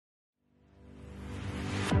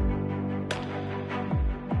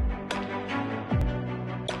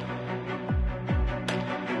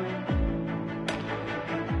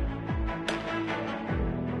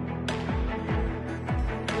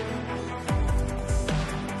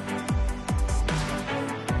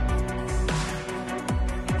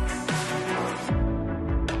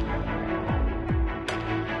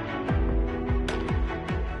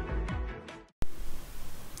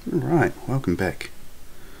Alright, welcome back.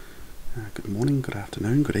 Good morning, good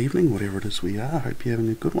afternoon, good evening, whatever it is we are. Hope you're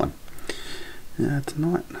having a good one.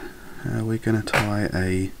 Tonight we're going to tie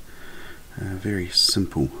a very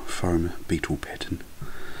simple foam beetle pattern.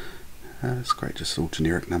 It's great, just a little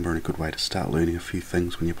generic number and a good way to start learning a few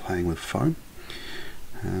things when you're playing with foam.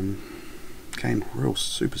 Again, real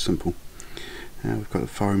super simple. We've got the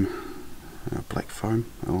foam, black foam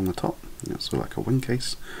along the top. It's sort of like a wing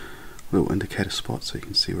case. Little indicator spot so you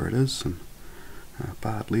can see where it is, and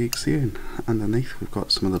barred legs there, and underneath we've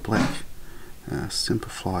got some of the black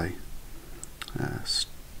Semperfli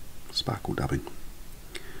sparkle dubbing.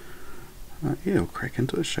 Yeah, we'll crack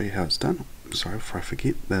into it, show you how it's done. Sorry, before I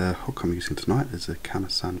forget, the hook I'm using tonight is a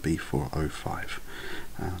Kamasan B405.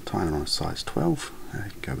 Tying it on a size 12.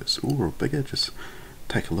 You can go a bit smaller or bigger, just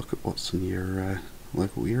take a look at what's in your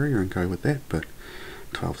local area and go with that, but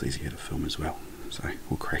 12 is easier to film as well, so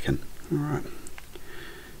we'll crack in. Alright,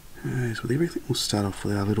 as with everything, we'll start off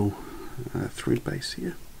with our little thread base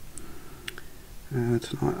here.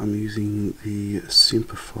 Tonight I'm using the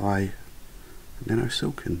Semperfli Nano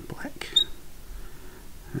silk in black,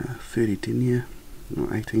 30 denier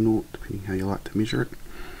or 18 aught, depending how you like to measure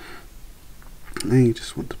it. And you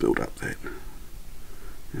just want to build up that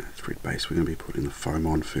thread base. We're going to be putting the foam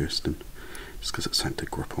on first, and just because it's something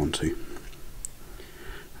to grip onto.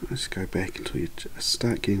 Let's go back until you just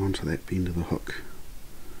start getting onto that bend of the hook.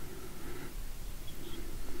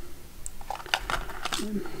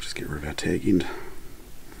 Just get rid of our tag end.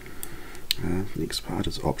 The next part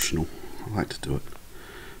is optional. I like to do it,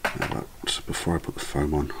 but before I put the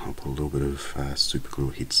foam on, I'll put a little bit of super glue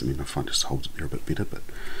or head cement. I find it just holds it there a bit better, but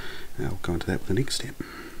I'll go into that with the next step.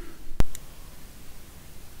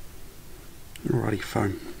 Alrighty,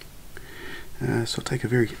 foam. So I'll take a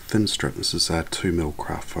very thin strip. This is 2mm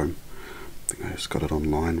craft foam. I think I just got it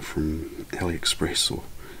online from AliExpress or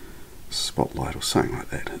Spotlight or something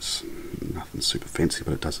like that. It's nothing super fancy,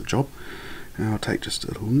 but it does the job. And I'll take just a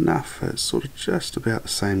little enough. It's sort of just about the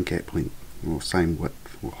same gap length or same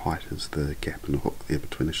width or height as the gap in the hook there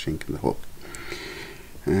between the shank and the hook.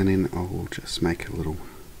 And then I'll just make a little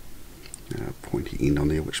pointy end on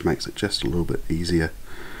there, which makes it just a little bit easier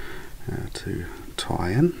to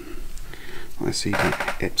tie in. I see you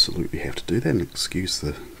don't absolutely have to do that, and excuse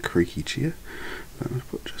the creaky chair, but I've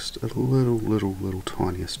put just a little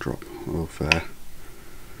tiniest drop of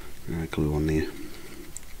glue on there.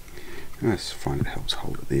 I just find it helps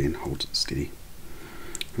hold it there and holds it steady.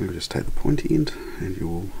 And we'll just take the pointy end and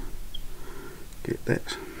you'll get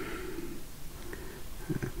that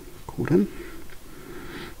caught in.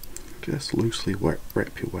 Just loosely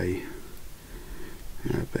wrap your way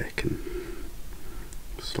back and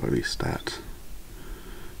slowly start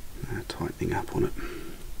tightening up on it.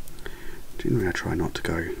 Generally I try not to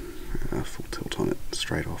go full tilt on it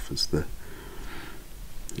straight off as the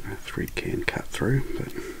thread can cut through,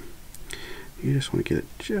 but you just want to get it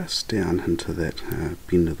just down into that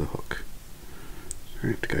bend of the hook. You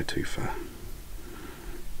don't have to go too far.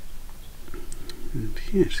 And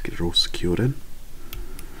yeah, just get it all secured in.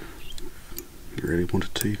 If you really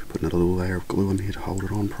wanted to, you could put another little layer of glue in there to hold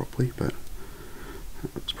it on properly, but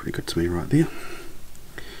that looks pretty good to me right there.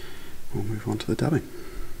 We'll move on to the dubbing.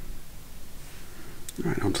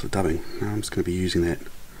 Right, onto the dubbing. Now I'm just going to be using that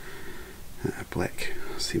black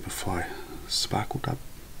Semperfli sparkle dub.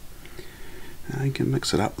 You can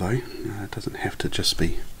mix it up though. It doesn't have to just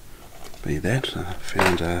be that. I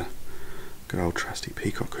found good old trusty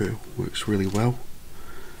peacock herb works really well,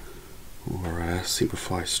 or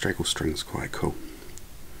Semperfli straggle string's quite cool.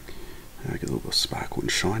 Get a little bit of sparkle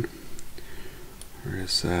and shine.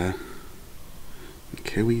 Whereas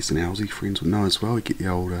Kiwis and Aussie friends will know as well, you get the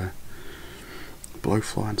old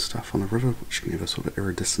blowfly and stuff on the river, which can have a sort of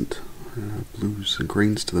iridescent blues and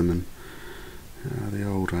greens to them, and the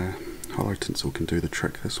old holo-tinsel can do the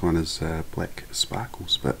trick. This one is black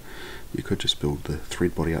sparkles, but you could just build the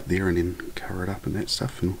thread body up there and then cover it up and that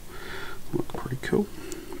stuff and look pretty cool.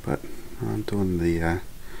 But I'm doing the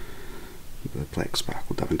black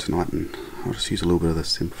sparkle dubbing tonight, and I'll just use a little bit of the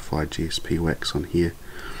Semperfli GSP wax on here.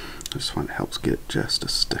 I just find it helps get it just to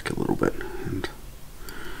stick a little bit and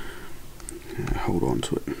hold on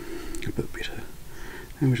to it a bit better.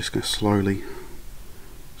 And we're just going to slowly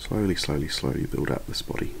build up this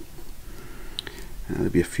body. There'll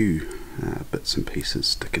be a few bits and pieces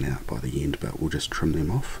sticking out by the end, but we'll just trim them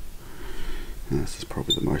off. This is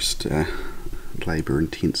probably the most labour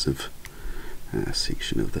intensive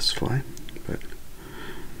section of this fly, but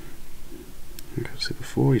like I said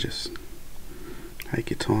before, you just take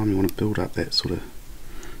your time. You want to build up that sort of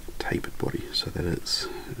tapered body so that it's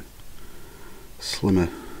slimmer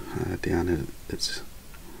down at its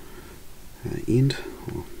end,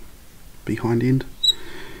 or behind end,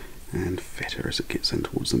 and fatter as it gets in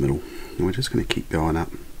towards the middle. And we're just going to keep going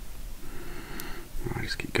up. I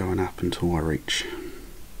just keep going up until I reach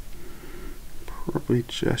probably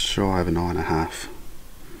just shy of a 9.5,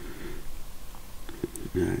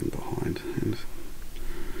 and behind, and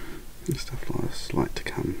stuff like this like to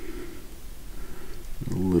come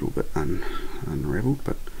a little bit unraveled,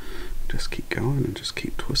 but just keep going and just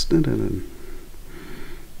keep twisting it and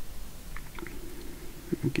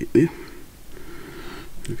we'll get there.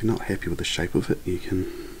 If you're not happy with the shape of it, you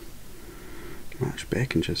can march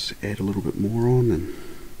back and just add a little bit more on, and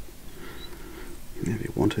if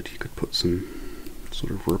you wanted you could put some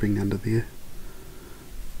sort of ribbing under there,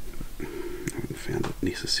 but I haven't found it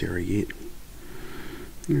necessary yet.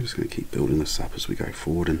 We're just going to keep building this up as we go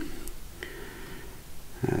forward, and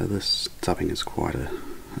this dubbing is quite a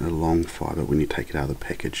long fibre when you take it out of the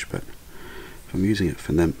package, but if I'm using it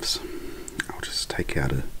for nymphs, I'll just take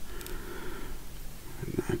out a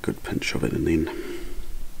good pinch of it and then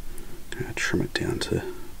trim it down to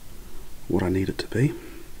what I need it to be.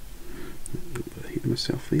 A little bit ahead of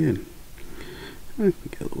myself there, and I can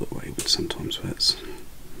get a little bit wayward sometimes, but it's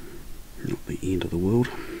not the end of the world.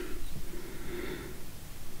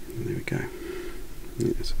 And there we go.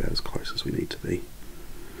 Yeah, that's about as close as we need to be.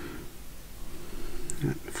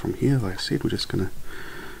 Right, from here, like I said, we're just going to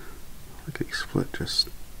lickety split, just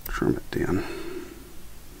trim it down.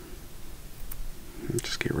 And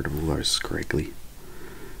just get rid of all those scraggly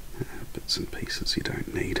bits and pieces you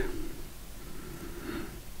don't need.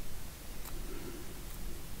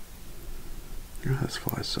 Oh, this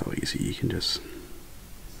flies so easy, you can just,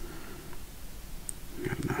 I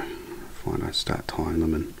don't know, find I start tying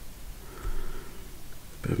them and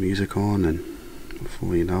a bit of music on, and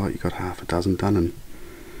before you know it you've got half a dozen done and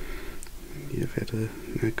you've had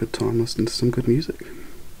a good time listening to some good music.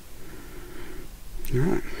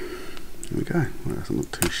 Alright, there we go. Well, it doesn't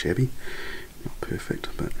look too shabby, not perfect,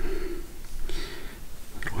 but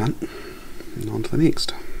little hunt, and on to the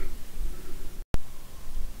next.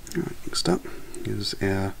 Alright, next up is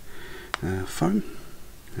our foam,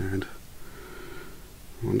 and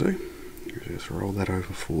what I'll do is just roll that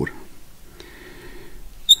over forward.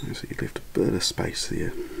 So you left a bit of space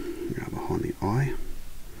there behind the eye,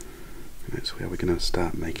 and that's where we're going to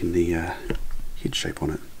start making the head shape on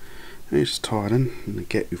it. And you just tie it in the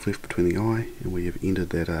gap you've left between the eye and where you've ended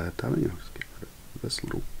that dubbing. I'll just get rid of this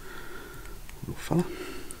little fella,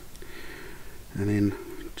 and then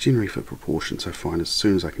generally for proportion, so find as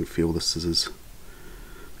soon as I can feel the scissors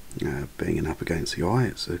banging up against the eye,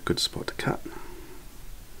 it's a good spot to cut,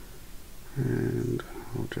 and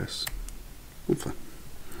I'll just and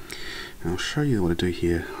I'll show you what to do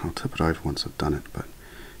here. I'll tip it over once I've done it, but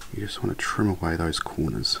you just want to trim away those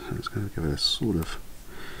corners, and it's going to give it a sort of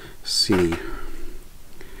semi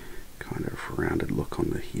kind of rounded look on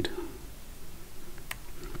the head.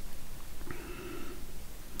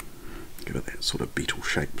 Give it that sort of beetle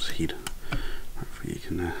shaped head. Hopefully you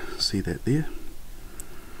can see that there.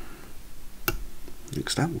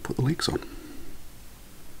 Next up we'll put the legs on.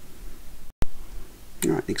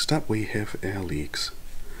 Alright, next up we have our legs.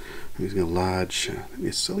 I'm using a large,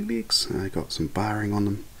 they're silly legs, got some barring on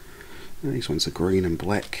them. These ones are green and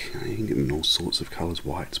black. You can get them in all sorts of colours,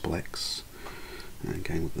 whites, blacks.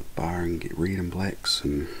 Again with the barring, get red and blacks,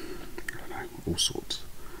 and I don't know, all sorts.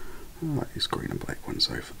 I like these green and black ones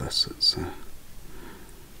though for this. It's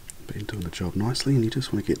been doing the job nicely, and you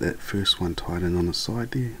just want to get that first one tied in on the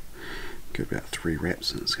side there. Give about 3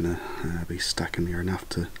 wraps and it's going to be stuck in there enough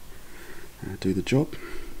to do the job.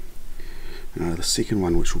 The second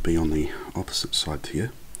one, which will be on the opposite side to you,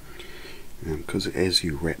 because as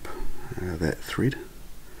you wrap that thread,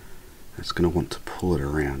 it's going to want to pull it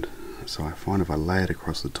around. So I find if I lay it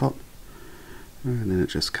across the top, and then it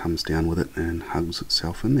just comes down with it and hugs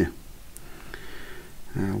itself in there.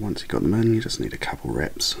 Once you've got them in, you just need a couple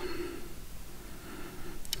wraps.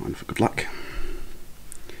 One for good luck.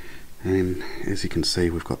 And as you can see,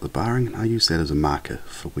 we've got the barring, and I use that as a marker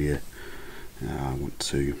for where I want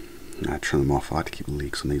to trim them off. I like to keep the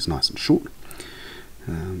legs on these nice and short.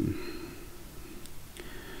 And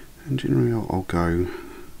generally I'll go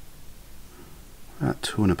about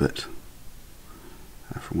 2 and a bit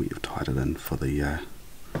from where you've tied it in for the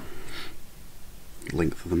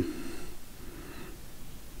length of them.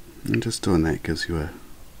 And just doing that gives you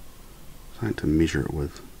something to measure it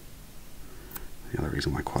with. The other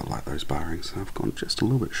reason why I quite like those barrings, I've gone just a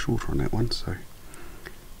little bit shorter on that one, so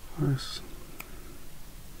I'll just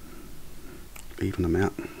even them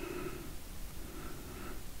out.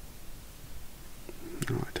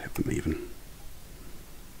 I like to have them even.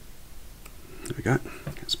 There we go,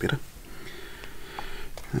 that's better.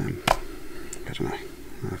 I don't know,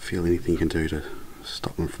 I feel anything you can do to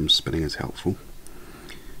stop them from spinning is helpful.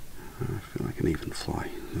 I feel like an even fly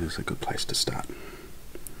is a good place to start.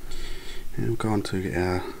 And we'll go on to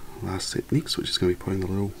our last step next, which is going to be putting the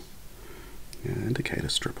little indicator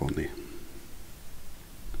strip on there.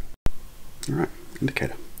 Alright,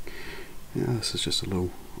 indicator. Now this is just a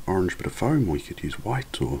little orange bit of foam, or you could use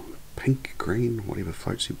white or pink, green, whatever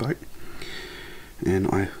floats your boat. And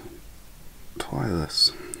I tie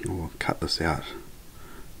this, or cut this out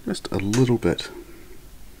just a little bit,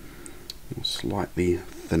 or slightly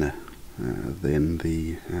thinner than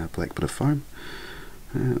the black bit of foam.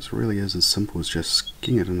 It really is as simple as just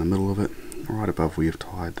sticking it in the middle of it, right above where you've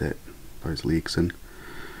tied those legs in,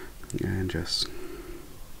 and just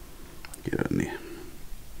get it in there.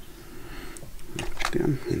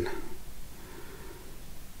 Down and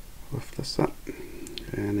lift this up,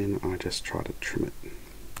 and then I just try to trim it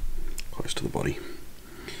close to the body.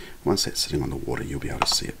 Once that's sitting on the water, you'll be able to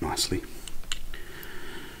see it nicely.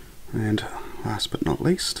 And last but not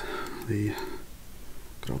least, the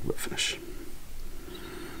good old whip finish.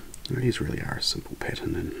 Now, these really are a simple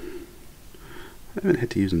pattern, and I haven't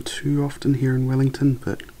had to use them too often here in Wellington,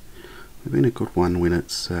 but they've been a good one when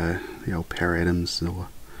it's the old paradams, or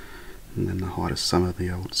and in the height of summer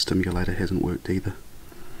the old stimulator hasn't worked either.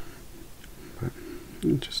 But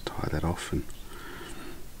you just tie that off, and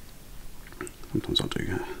sometimes I'll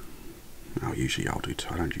do, usually I'll do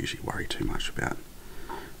too. I don't usually worry too much about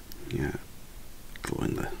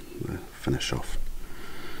gluing the finish off.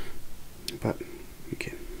 But you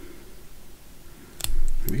can.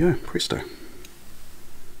 There we go, presto.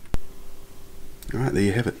 Alright, there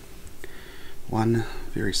you have it. One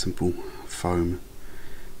very simple foam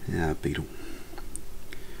beetle.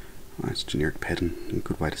 Nice generic pattern, a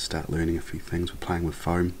good way to start learning a few things with playing with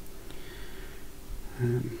foam.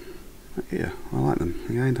 Yeah, I like them.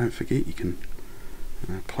 Again, don't forget you can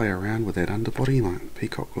play around with that underbody, like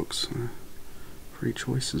peacock looks free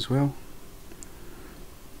choice as well.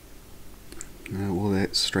 Or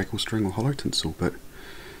that straggle string or holo-tinsel, but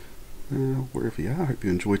wherever you are, I hope you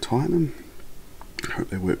enjoy tying them. I hope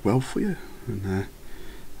they work well for you, and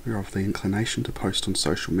if you're of the inclination to post on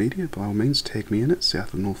social media, by all means tag me in it,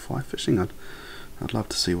 South and North Fly Fishing. I'd love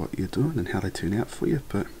to see what you're doing and how they turn out for you,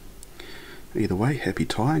 but either way, happy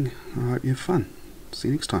tying. I hope you have fun. See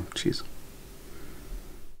you next time. Cheers.